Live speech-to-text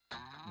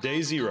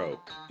Day zero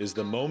is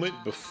the moment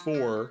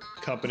before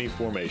company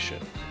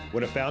formation,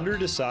 when a founder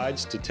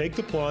decides to take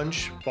the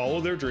plunge,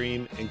 follow their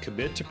dream, and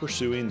commit to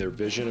pursuing their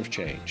vision of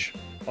change.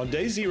 On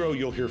day zero,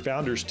 you'll hear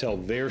founders tell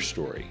their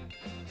story.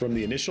 From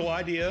the initial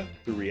idea,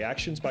 through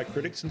reactions by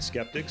critics and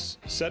skeptics,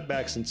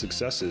 setbacks and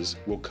successes,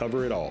 we'll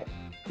cover it all.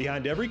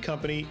 Behind every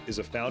company is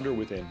a founder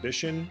with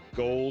ambition,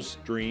 goals,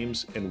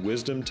 dreams, and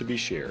wisdom to be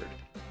shared.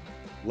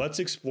 Let's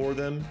explore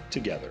them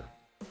together.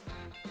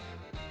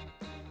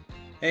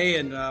 Hey,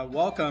 and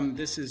welcome.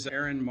 This is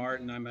Aaron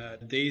Martin. I'm a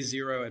Day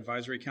Zero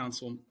Advisory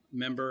Council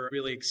member.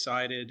 Really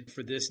excited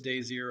for this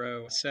Day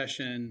Zero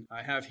session.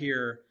 I have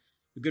here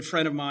a good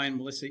friend of mine,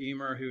 Melissa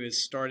Emer, who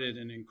has started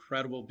an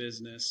incredible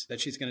business that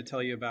she's going to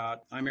tell you about.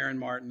 I'm Aaron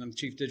Martin. I'm the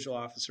Chief Digital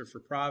Officer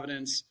for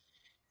Providence.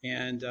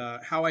 And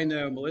how I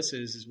know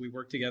Melissa is we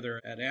worked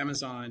together at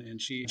Amazon,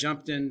 and she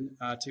jumped in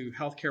to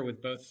healthcare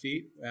with both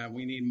feet.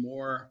 We need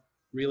more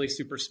really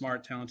super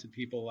smart, talented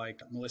people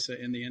like Melissa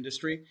in the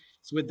industry.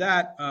 So with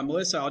that,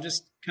 Melissa, I'll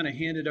just kind of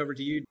hand it over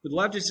to you. Would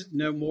love to just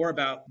know more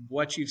about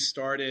what you've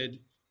started,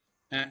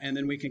 and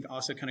then we can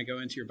also kind of go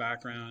into your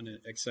background,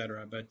 et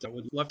cetera. But I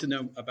would love to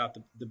know about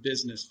the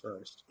business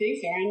first.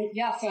 Thanks, Aaron.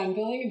 Yeah, so I'm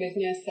building a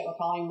business that we're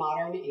calling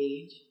Modern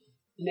Age,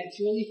 and it's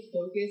really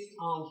focused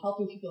on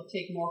helping people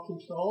take more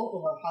control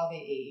over how they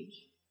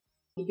age.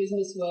 The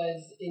business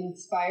was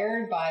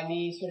inspired by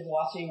me sort of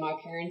watching my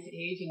parents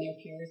age and their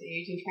peers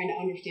age and trying to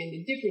understand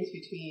the difference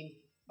between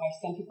why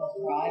some people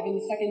thrive in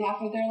the second half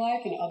of their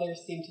life and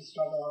others seem to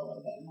struggle a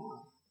little bit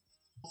more.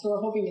 So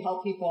we're hoping to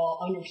help people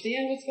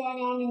understand what's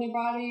going on in their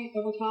body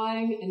over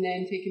time and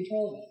then take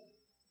control of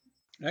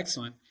it.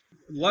 Excellent.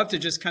 I'd love to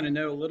just kind of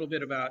know a little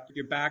bit about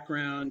your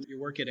background,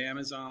 your work at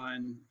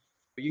Amazon.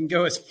 You can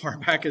go as far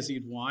back as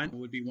you'd want. It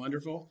would be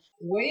wonderful.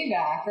 Way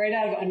back, right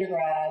out of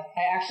undergrad,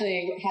 I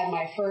actually had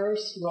my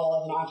first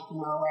role as an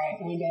entrepreneur where I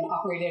owned and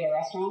operated a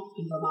restaurant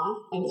in Vermont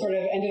and sort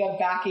of ended up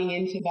backing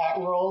into that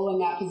role in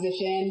that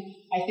position.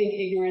 I think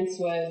ignorance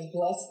was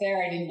bliss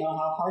there. I didn't know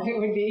how hard it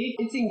would be.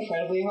 It's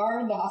incredibly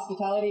hard, the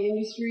hospitality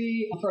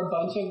industry, for a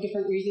bunch of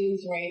different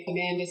reasons, right?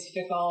 Demand is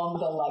fickle.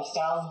 The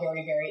lifestyle is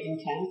very, very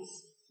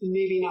intense.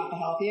 Maybe not the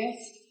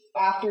healthiest.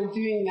 After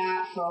doing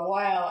that for a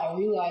while, I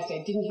realized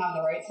I didn't have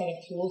the right set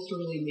of tools to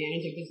really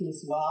manage a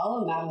business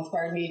well, and that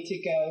inspired me to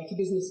go to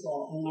business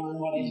school and learn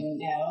what I didn't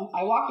know.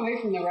 I walked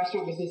away from the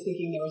restaurant business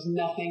thinking there was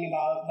nothing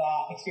about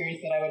that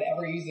experience that I would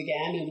ever use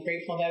again, and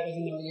grateful that it was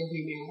in the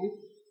rearview mirror.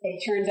 But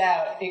it turns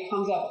out it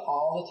comes up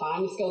all the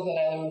time, the skills that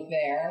I learned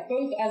there,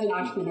 both as an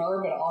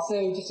entrepreneur, but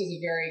also just as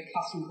a very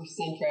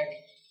customer-centric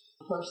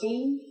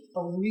person,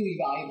 are really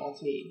valuable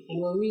to me, and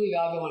were really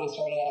valuable when I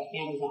started at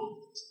Amazon.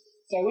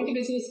 So I went to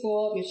business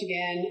school at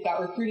Michigan,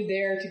 got recruited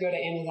there to go to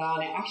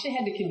Amazon. I actually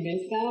had to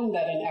convince them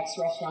that an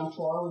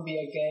ex-restaurateur would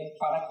be a good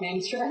product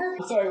manager.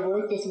 So I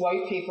wrote this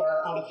white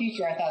paper on a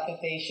feature I thought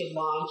that they should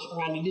launch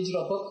around a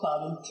digital book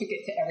club and took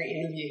it to every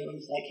interview. And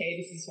was like,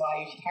 hey, this is why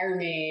you should hire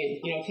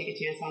me and, take a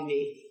chance on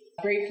me.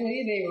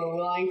 Gratefully, they were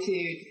willing to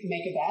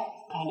make a bet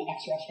on an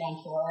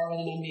ex-restaurateur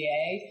with an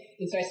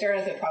MBA. And so I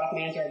started as a product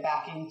manager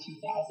back in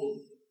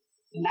 2000.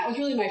 And that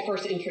was really my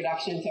first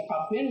introduction to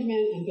product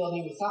management and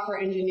building with software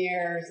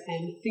engineers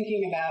and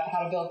thinking about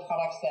how to build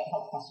products that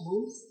help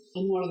customers.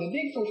 And one of the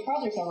big first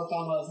projects I worked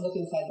on was Look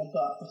Inside the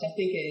Book, which I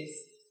think is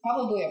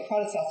probably a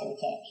predecessor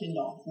to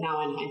Kindle,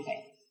 now in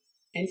hindsight.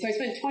 And so I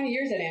spent 20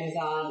 years at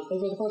Amazon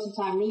over the course of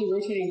time really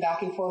rotating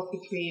back and forth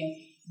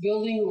between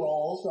building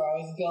roles where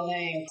I was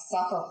building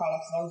software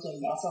products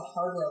largely, but also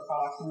hardware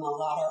products in the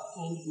latter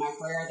end of my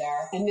career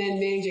there, and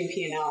then managing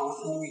P&Ls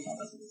in the retail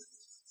business.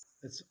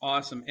 That's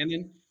awesome. And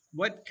then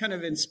what kind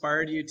of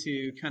inspired you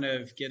to kind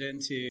of get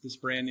into this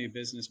brand new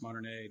business,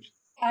 Modern Age?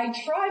 I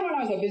tried when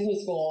I was at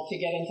business school to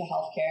get into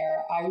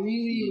healthcare. I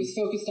really was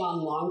focused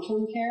on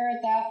long-term care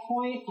at that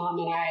point,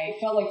 and I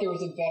felt like there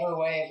was a better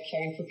way of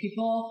caring for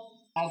people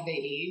as they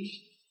age.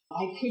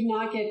 I could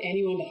not get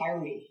anyone to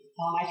hire me.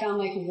 I found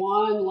like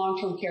one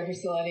long-term care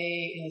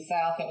facility in the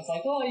South that was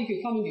like, you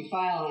could come and do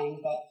filing,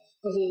 but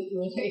wasn't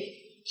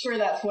really sure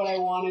that's what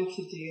I wanted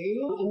to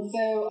do. And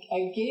so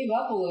I gave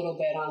up a little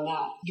bit on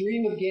that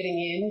dream of getting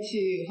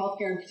into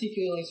healthcare and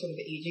particularly sort of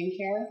aging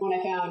care. When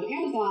I found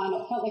Amazon,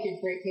 it felt like a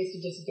great place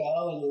to just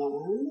go and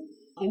learn.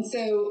 And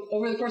so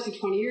over the course of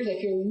 20 years, I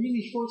feel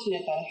really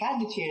fortunate that I had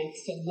the chance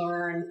to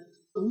learn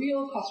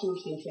real customer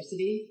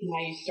centricity and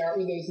how you start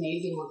with those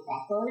needs and work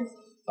backwards,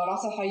 but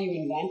also how you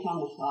invent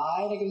on the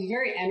fly. Like, it was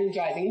very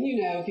energizing.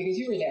 And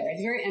because you were there, it's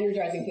a very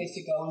energizing place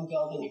to go and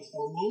build and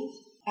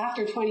experiment.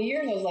 After 20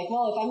 years, I was like,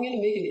 if I'm going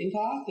to make an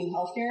impact in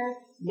healthcare,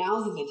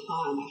 now's the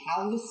time. I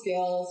have the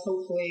skills,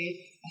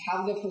 hopefully. I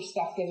have the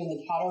perspective and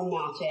the pattern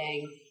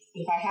matching. And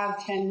if I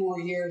have 10 more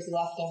years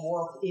left of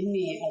work in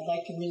me, I'd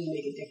like to really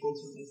make a difference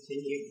with those 10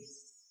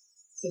 years.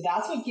 So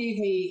that's what gave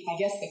me, I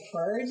guess, the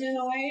courage in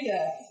a way to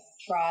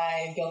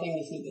try building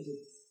this new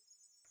business.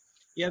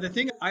 Yeah, the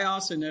thing I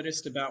also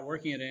noticed about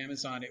working at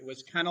Amazon, it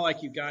was kind of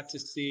like you got to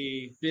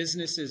see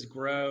businesses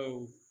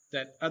grow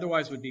that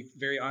otherwise would be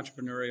very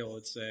entrepreneurial,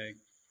 let's say.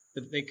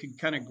 That they could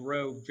kind of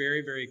grow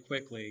very, very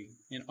quickly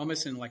and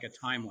almost in like a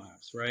time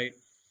lapse, right?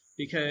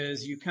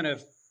 because you kind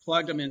of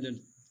plugged them into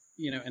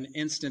an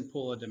instant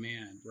pool of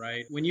demand,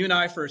 right? When you and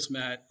I first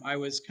met, I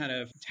was kind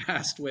of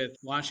tasked with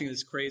launching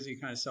this crazy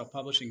kind of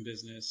self-publishing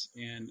business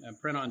and a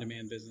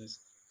print-on-demand business.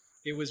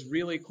 It was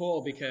really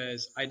cool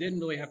because I didn't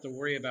really have to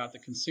worry about the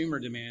consumer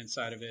demand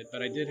side of it,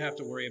 but I did have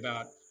to worry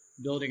about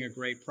building a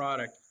great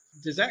product.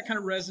 Does that kind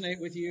of resonate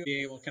with you,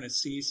 being able to kind of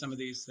see some of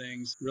these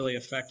things really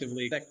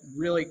effectively? That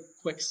really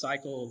quick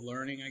cycle of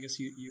learning, I guess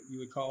you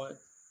would call it?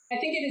 I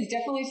think it is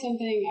definitely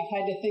something I've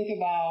had to think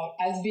about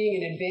as being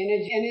an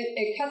advantage, and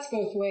it cuts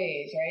both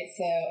ways, right?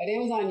 So at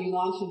Amazon, you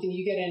launch something,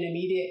 you get an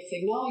immediate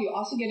signal, you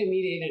also get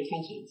immediate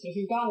attention. So if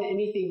you've gotten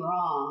anything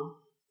wrong,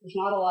 there's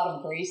not a lot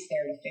of grace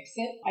there to fix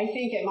it. I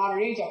think at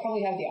Modern Age, I'll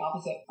probably have the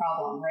opposite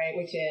problem, right?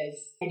 Which is,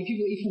 do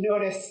people even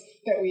notice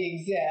that we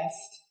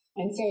exist?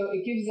 And so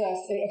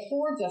it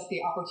affords us the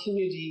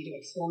opportunity to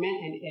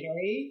experiment and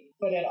iterate,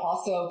 but it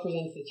also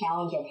presents the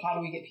challenge of how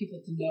do we get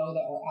people to know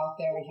that we're out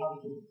there and how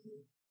we can help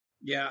them.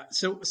 Yeah.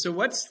 So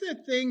what's the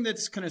thing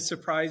that's kind of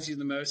surprised you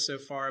the most so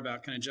far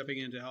about kind of jumping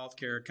into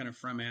healthcare kind of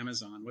from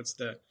Amazon? What's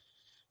the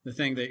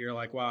thing that you're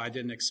like, wow, I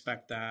didn't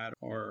expect that,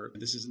 or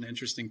this is an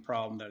interesting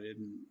problem that I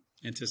didn't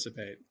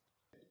anticipate?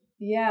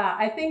 Yeah,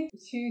 I think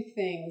two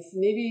things,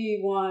 maybe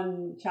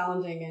one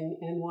challenging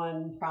and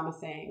one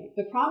promising.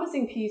 The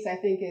promising piece, I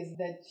think, is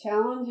that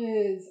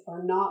challenges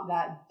are not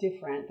that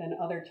different than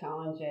other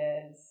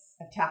challenges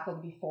I've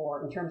tackled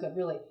before in terms of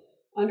really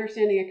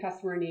understanding a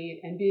customer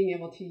need and being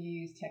able to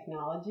use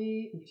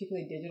technology,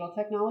 particularly digital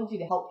technology,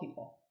 to help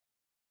people.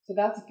 So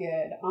that's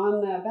good.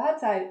 On the bad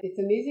side, it's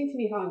amazing to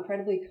me how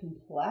incredibly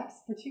complex,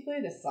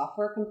 particularly the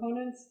software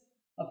components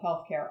of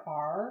healthcare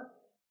are.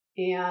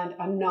 And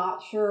I'm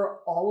not sure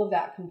all of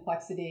that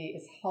complexity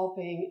is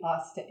helping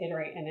us to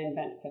iterate and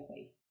invent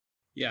quickly.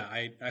 Yeah,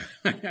 I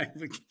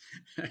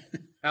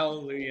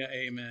hallelujah,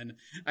 amen.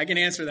 I can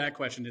answer that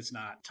question. It's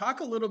not. Talk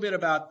a little bit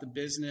about the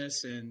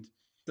business and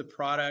the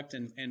product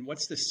and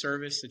what's the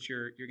service that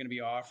you're going to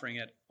be offering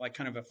at like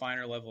kind of a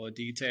finer level of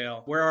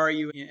detail. Where are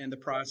you in the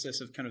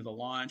process of kind of the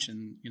launch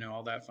and,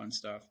 all that fun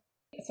stuff?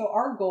 So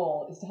our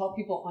goal is to help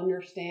people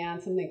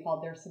understand something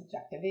called their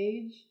subjective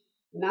age.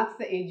 And that's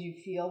the age you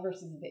feel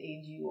versus the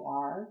age you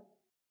are.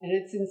 And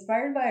it's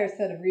inspired by a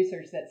set of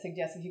research that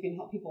suggests if you can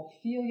help people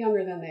feel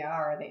younger than they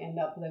are, they end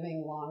up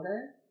living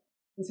longer.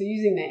 And so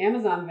using the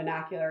Amazon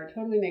vernacular, it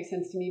totally makes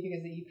sense to me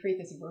because you create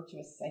this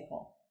virtuous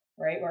cycle,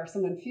 right? Where if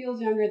someone feels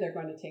younger, they're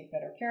going to take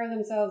better care of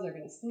themselves, they're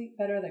going to sleep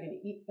better, they're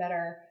going to eat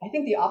better. I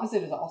think the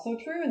opposite is also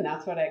true, and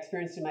that's what I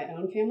experienced in my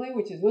own family,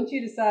 which is once you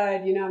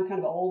decide, I'm kind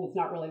of old, it's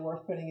not really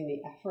worth putting in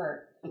the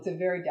effort, it's a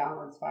very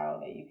downward spiral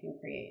that you can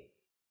create.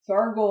 So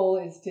our goal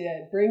is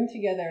to bring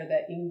together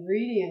the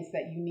ingredients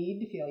that you need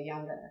to feel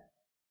younger.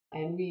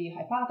 And we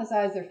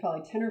hypothesize there's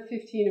probably 10 or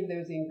 15 of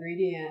those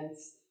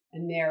ingredients,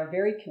 and they're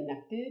very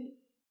connected.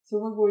 So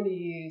we're going to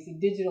use a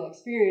digital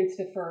experience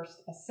to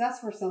first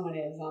assess where someone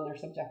is on their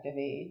subjective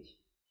age.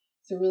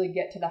 So really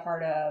get to the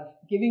heart of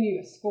giving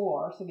you a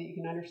score so that you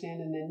can understand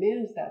and then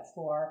manage that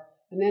score,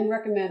 and then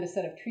recommend a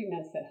set of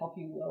treatments that help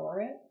you lower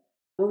it.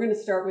 We're going to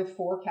start with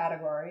 4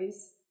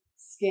 categories: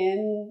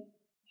 skin,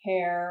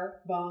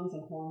 hair, bones,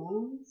 and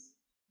hormones.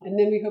 And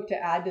then we hope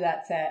to add to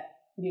that set,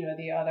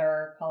 the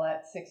other, call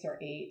it 6 or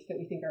 8 that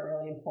we think are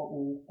really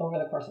important over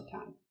the course of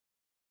time.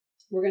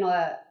 We're going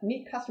to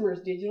meet customers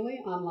digitally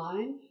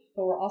online,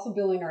 but we're also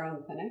building our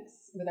own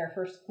clinics with our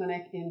first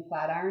clinic in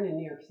Flatiron in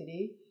New York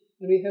City.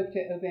 And we hope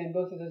to open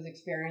both of those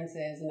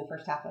experiences in the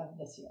first half of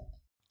this year.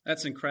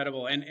 That's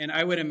incredible. And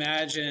I would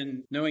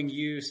imagine, knowing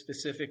you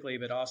specifically,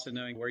 but also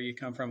knowing where you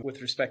come from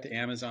with respect to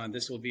Amazon,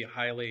 this will be a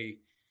highly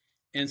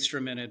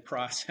instrumented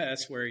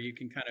process where you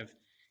can kind of,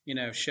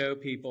 show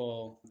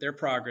people their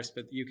progress,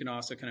 but you can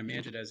also kind of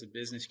manage it as a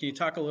business. Can you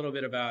talk a little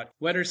bit about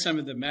what are some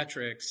of the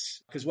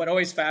metrics? Because what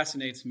always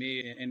fascinates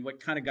me and what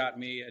kind of got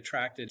me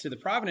attracted to the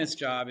Providence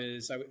job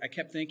is I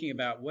kept thinking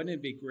about, wouldn't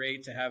it be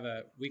great to have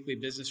a weekly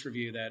business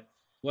review that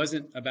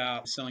wasn't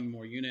about selling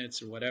more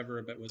units or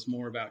whatever, but was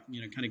more about,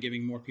 kind of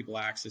giving more people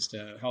access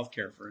to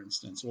healthcare, for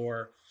instance,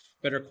 or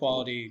better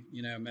quality,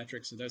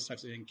 metrics and those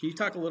types of things. Can you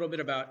talk a little bit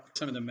about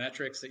some of the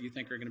metrics that you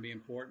think are going to be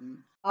important?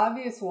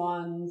 Obvious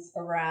ones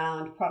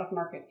around product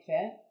market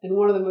fit. And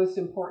one of the most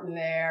important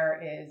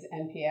there is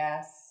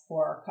NPS,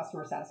 or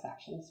customer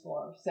satisfaction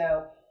score.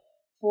 So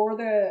for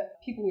the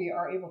people we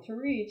are able to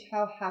reach,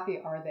 how happy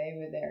are they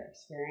with their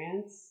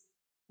experience?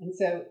 And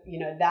so,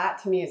 that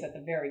to me is at the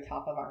very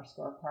top of our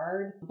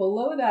scorecard.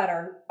 Below that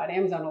are at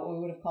Amazon what we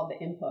would have called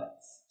the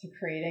inputs to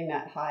creating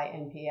that high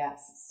NPS.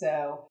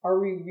 So are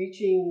we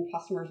reaching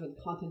customers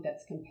with content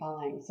that's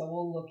compelling? So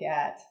we'll look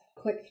at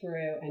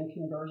click-through and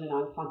conversion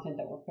on content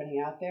that we're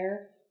putting out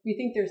there. We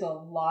think there's a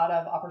lot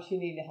of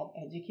opportunity to help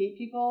educate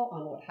people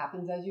on what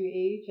happens as you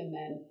age and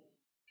then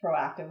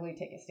proactively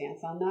take a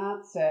stance on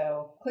that.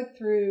 So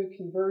click-through,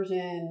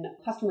 conversion,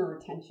 customer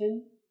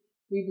retention.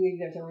 We believe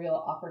there's a real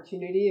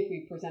opportunity if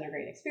we present a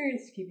great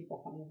experience to keep people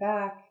coming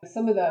back.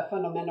 Some of the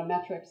fundamental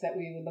metrics that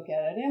we would look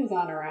at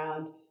Amazon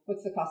around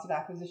what's the cost of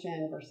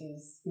acquisition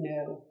versus,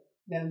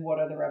 then what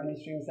are the revenue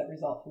streams that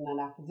result from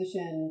that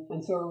acquisition?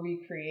 And so are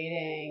we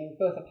creating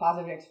both a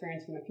positive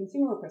experience from a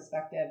consumer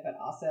perspective, but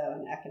also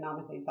an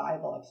economically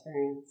viable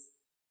experience?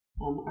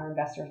 Our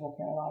investors will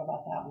care a lot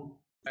about that one.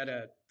 At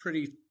a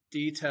pretty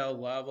detailed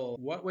level,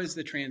 what was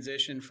the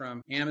transition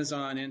from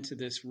Amazon into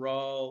this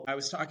role? I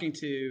was talking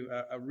to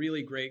a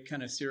really great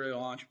kind of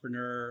serial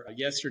entrepreneur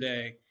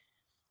yesterday,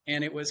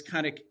 and it was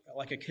kind of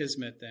like a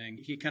kismet thing.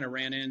 He kind of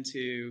ran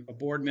into a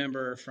board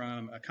member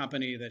from a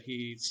company that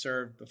he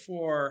served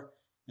before,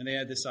 and they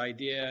had this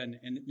idea. And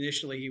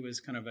initially he was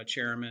kind of a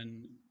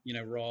chairman,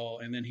 role.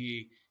 And then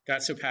he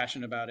got so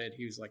passionate about it,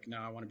 he was like, no,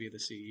 I want to be the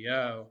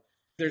CEO.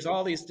 There's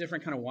all these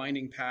different kind of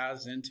winding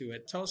paths into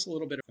it. Tell us a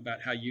little bit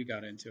about how you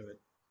got into it.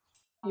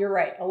 You're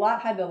right. A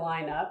lot had to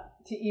line up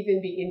to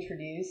even be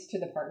introduced to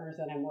the partners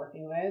that I'm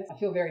working with. I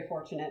feel very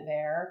fortunate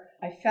there.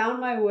 I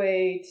found my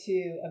way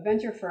to a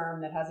venture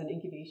firm that has an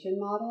incubation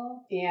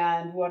model.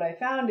 And what I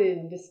found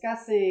in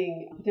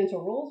discussing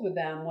potential roles with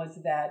them was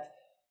that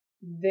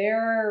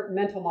their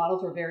mental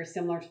models were very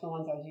similar to the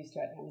ones I was used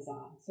to at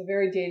Amazon. So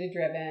very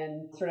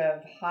data-driven, sort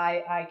of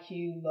high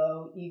IQ,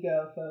 low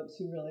ego folks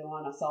who really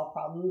want to solve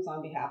problems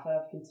on behalf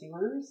of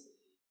consumers.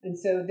 And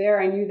so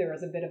there I knew there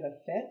was a bit of a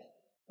fit.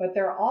 But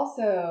they're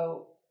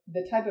also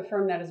the type of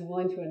firm that is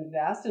willing to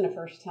invest in a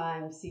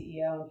first-time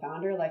CEO and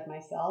founder like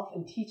myself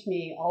and teach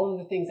me all of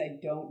the things I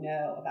don't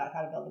know about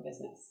how to build a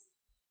business.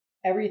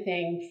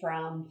 Everything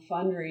from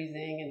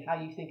fundraising and how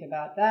you think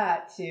about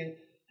that to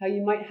how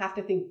you might have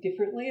to think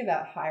differently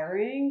about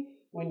hiring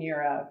when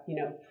you're a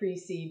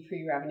pre-seed,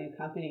 pre-revenue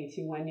company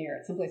to when you're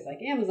at someplace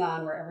like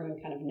Amazon where everyone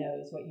kind of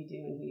knows what you do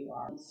and who you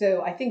are.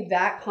 So I think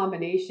that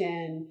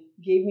combination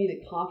gave me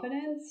the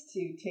confidence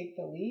to take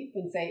the leap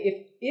and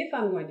say, if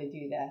I'm going to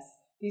do this,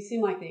 these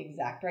seem like the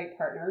exact right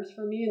partners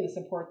for me and the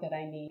support that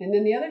I need. And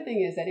then the other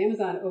thing is at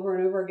Amazon, over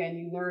and over again,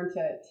 you learn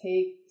to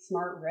take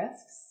smart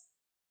risks.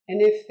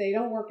 And if they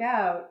don't work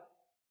out,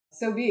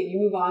 so be it. You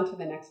move on to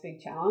the next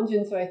big challenge.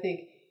 And so I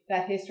think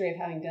that history of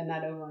having done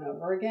that over and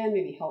over again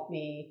maybe helped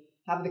me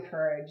have the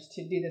courage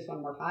to do this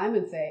one more time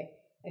and say,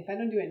 if I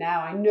don't do it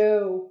now, I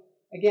know,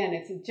 again,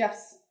 it's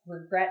Jeff's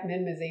regret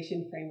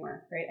minimization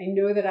framework, right? I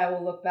know that I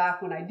will look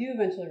back when I do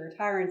eventually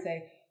retire and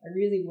say, I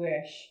really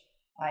wish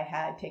I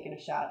had taken a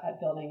shot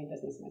at building a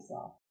business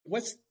myself.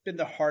 What's been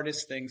the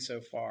hardest thing so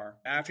far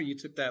after you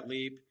took that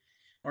leap?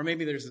 Or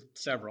maybe there's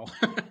several,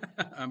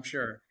 I'm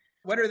sure.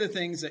 What are the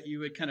things that you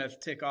would kind of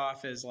tick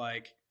off as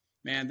like,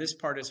 man, this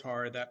part is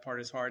hard, that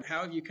part is hard?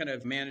 How have you kind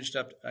of managed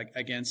up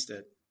against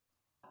it?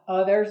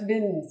 There's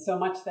been so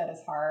much that is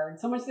hard,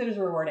 so much that is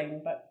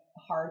rewarding, but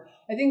hard.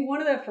 I think one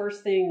of the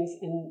first things,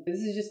 and this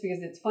is just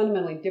because it's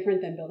fundamentally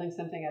different than building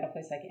something at a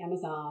place like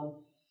Amazon,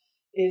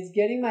 is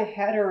getting my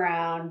head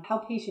around how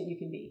patient you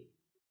can be,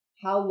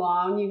 how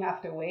long you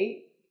have to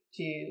wait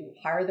to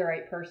hire the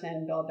right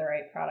person, build the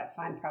right product,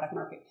 find product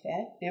market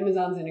fit.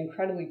 Amazon's an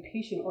incredibly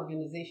patient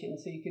organization,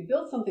 so you could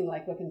build something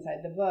like Look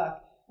Inside the Book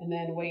and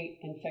then wait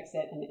and fix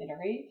it and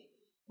iterate.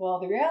 Well,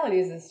 the reality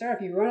is as a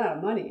startup, you run out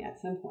of money at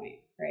some point,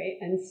 right?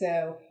 And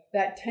so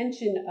that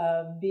tension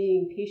of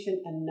being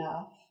patient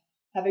enough,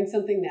 having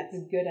something that's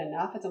good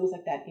enough, it's almost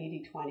like that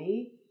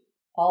 80-20,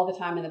 all the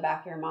time in the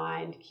back of your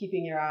mind,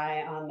 keeping your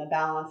eye on the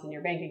balance in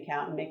your bank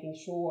account and making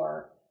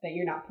sure that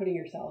you're not putting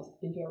yourselves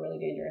into a really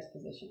dangerous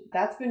position.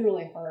 That's been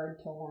really hard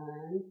to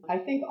learn. I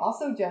think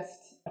also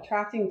just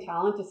attracting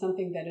talent to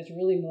something that is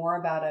really more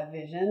about a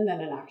vision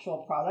than an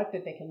actual product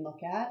that they can look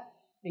at,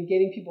 and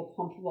getting people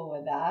comfortable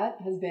with that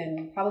has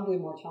been probably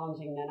more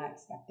challenging than I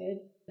expected.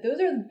 Those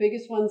are the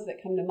biggest ones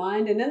that come to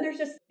mind. And then there's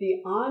just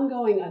the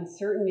ongoing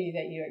uncertainty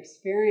that you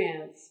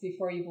experience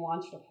before you've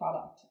launched a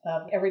product,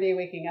 of every day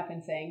waking up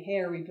and saying, hey,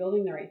 are we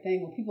building the right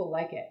thing? Will people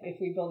like it? If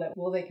we build it,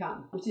 will they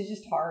come? Which is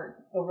just hard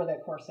over the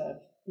course of,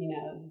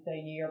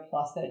 the year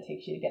plus that it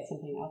takes you to get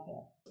something out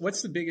there.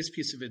 What's the biggest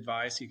piece of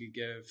advice you could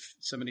give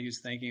somebody who's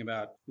thinking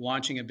about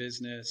launching a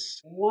business?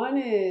 One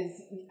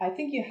is, I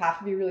think you have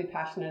to be really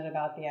passionate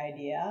about the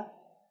idea,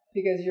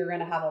 because you're going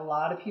to have a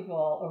lot of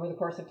people over the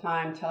course of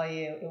time tell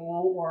you it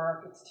won't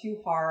work, it's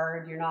too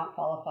hard, you're not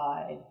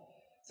qualified.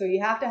 So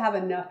you have to have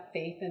enough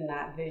faith in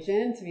that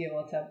vision to be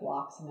able to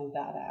block some of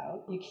that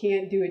out. You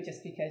can't do it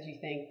just because you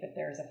think that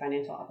there's a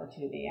financial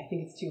opportunity. I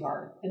think it's too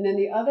hard. And then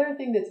the other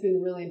thing that's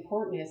been really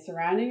important is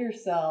surrounding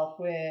yourself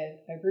with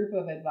a group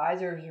of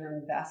advisors or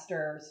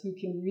investors who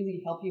can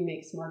really help you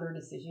make smarter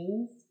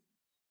decisions.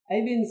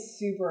 I've been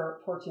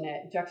super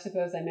fortunate.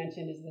 Juxtapose, I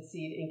mentioned, is the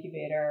seed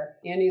incubator.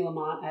 Andy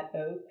Lamont at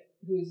Oak,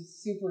 who's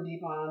super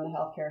deep on the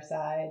healthcare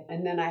side.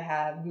 And then I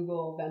have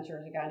Google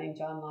Ventures, a guy named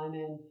John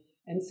Lyman.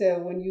 And so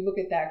when you look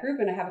at that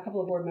group, and I have a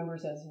couple of board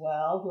members as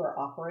well who are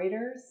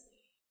operators,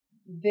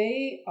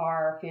 they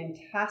are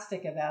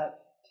fantastic about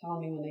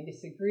telling me when they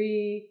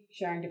disagree,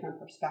 sharing different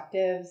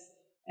perspectives.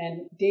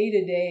 And day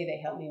to day,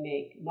 they help me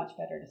make much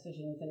better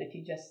decisions than if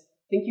you just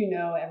think you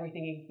know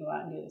everything, you can go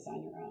out and do this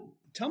on your own.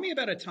 Tell me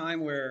about a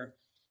time where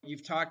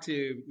you've talked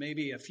to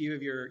maybe a few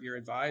of your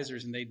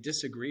advisors and they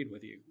disagreed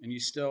with you and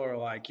you still are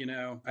like,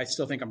 I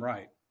still think I'm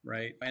right?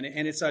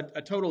 And it's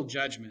a total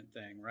judgment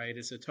thing, right?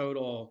 It's a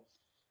total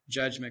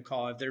judgment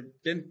call. Have there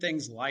been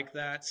things like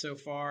that so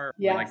far?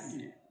 Yes.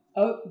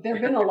 There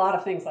have been a lot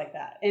of things like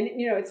that. And,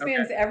 it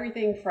spans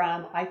everything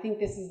from, I think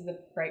this is the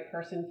right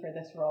person for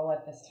this role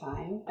at this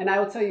time. And I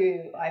will tell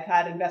you, I've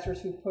had investors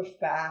who've pushed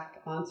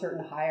back on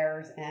certain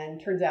hires,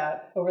 and turns out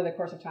over the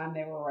course of time,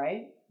 they were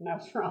right and I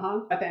was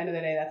wrong. At the end of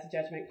the day, that's a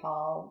judgment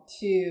call.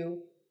 To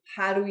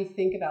how do we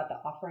think about the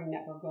offering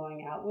that we're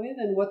going out with,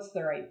 and what's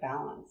the right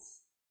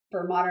balance?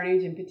 For Modern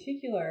Age in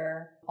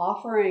particular,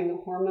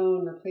 offering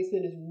hormone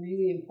replacement is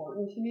really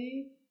important to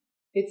me.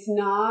 It's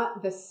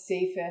not the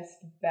safest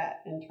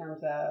bet in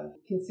terms of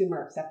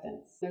consumer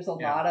acceptance. There's a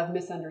lot of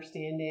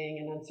misunderstanding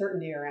and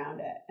uncertainty around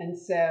it. And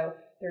so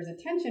there's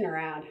a tension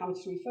around how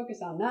much do we focus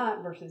on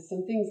that versus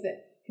some things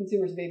that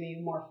consumers may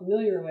be more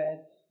familiar with.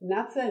 And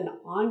that's an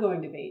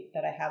ongoing debate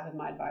that I have with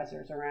my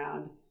advisors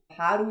around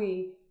how do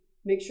we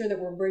make sure that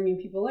we're bringing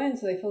people in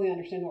so they fully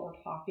understand what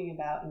we're talking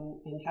about,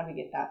 and how do we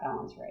get that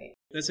balance right.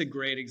 That's a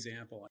great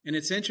example. And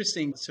it's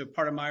interesting. So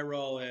part of my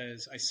role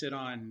is I sit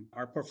on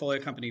our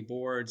portfolio company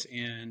boards,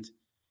 and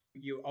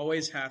you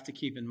always have to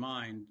keep in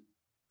mind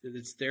that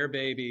it's their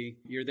baby.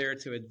 You're there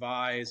to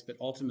advise, but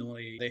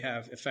ultimately they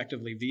have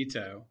effectively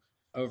veto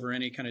over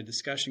any kind of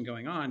discussion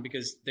going on,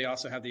 because they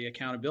also have the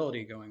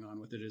accountability going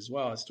on with it as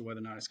well as to whether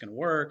or not it's going to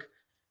work.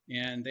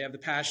 And they have the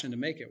passion to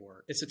make it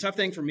work. It's a tough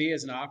thing for me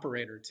as an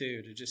operator,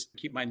 too, to just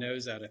keep my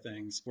nose out of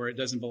things where it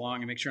doesn't belong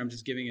and make sure I'm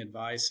just giving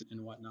advice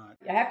and whatnot.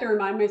 I have to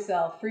remind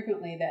myself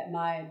frequently that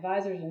my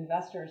advisors and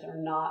investors are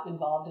not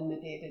involved in the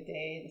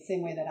day-to-day the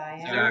same way that I am.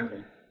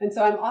 Exactly. And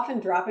so I'm often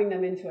dropping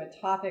them into a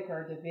topic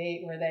or a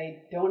debate where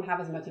they don't have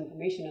as much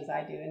information as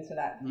I do. And so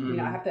that,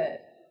 I have to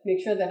make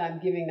sure that I'm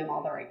giving them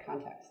all the right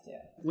context, too.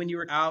 When you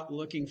were out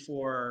looking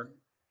for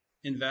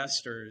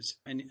investors,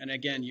 and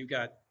again, you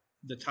got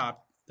the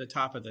top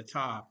of the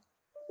top.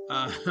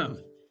 So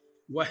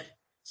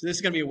this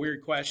is going to be a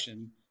weird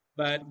question,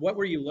 but what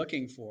were you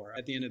looking for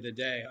at the end of the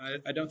day?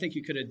 I don't think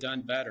you could have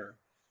done better,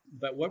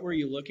 but what were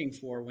you looking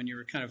for when you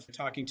were kind of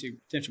talking to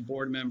potential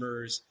board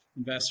members,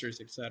 investors,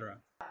 et cetera?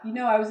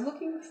 I was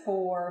looking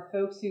for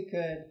folks who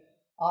could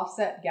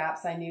offset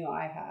gaps I knew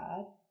I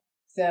had.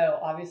 So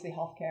obviously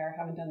healthcare,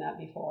 haven't done that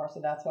before.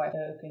 So that's why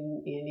Oak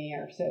and Annie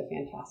are so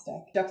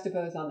fantastic.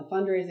 Juxtaposed on the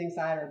fundraising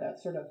side, or that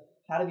sort of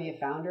how to be a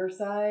founder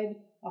side,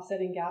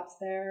 offsetting gaps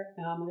there,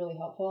 really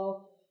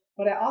helpful.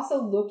 But I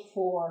also looked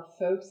for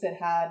folks that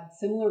had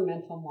similar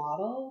mental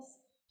models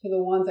to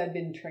the ones I'd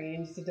been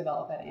trained to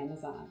develop at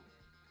Amazon,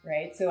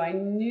 right? So I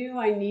knew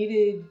I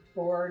needed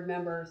board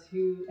members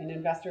and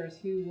investors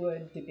who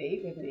would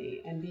debate with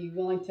me and be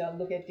willing to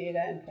look at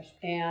data and push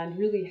and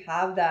really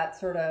have that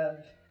sort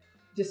of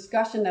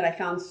discussion that I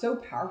found so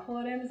powerful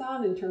at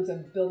Amazon in terms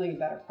of building a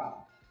better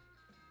product.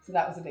 So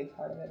that was a big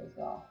part of it as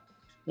well.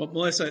 Well,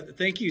 Melissa,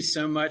 thank you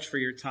so much for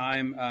your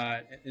time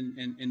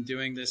in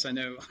doing this. I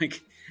know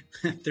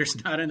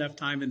there's not enough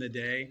time in the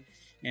day,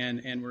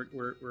 and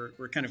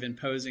we're kind of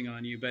imposing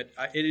on you, but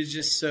it is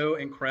just so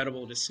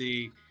incredible to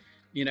see,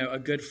 a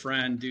good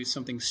friend do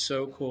something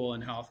so cool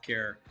in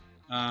healthcare.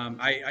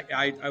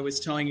 I was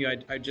telling you,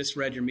 I just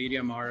read your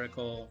Medium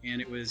article,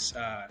 and it was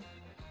so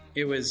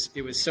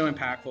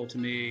impactful to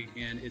me,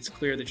 and it's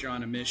clear that you're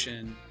on a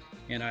mission,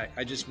 and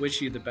I just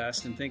wish you the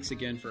best, and thanks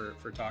again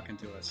for talking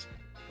to us.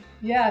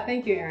 Yeah,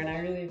 thank you, Aaron. I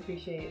really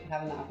appreciate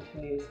having the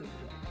opportunity to speak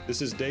to you.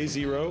 This is Day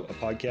Zero, a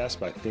podcast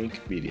by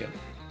Think Medium.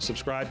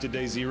 Subscribe to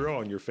Day Zero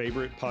on your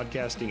favorite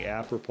podcasting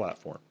app or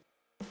platform.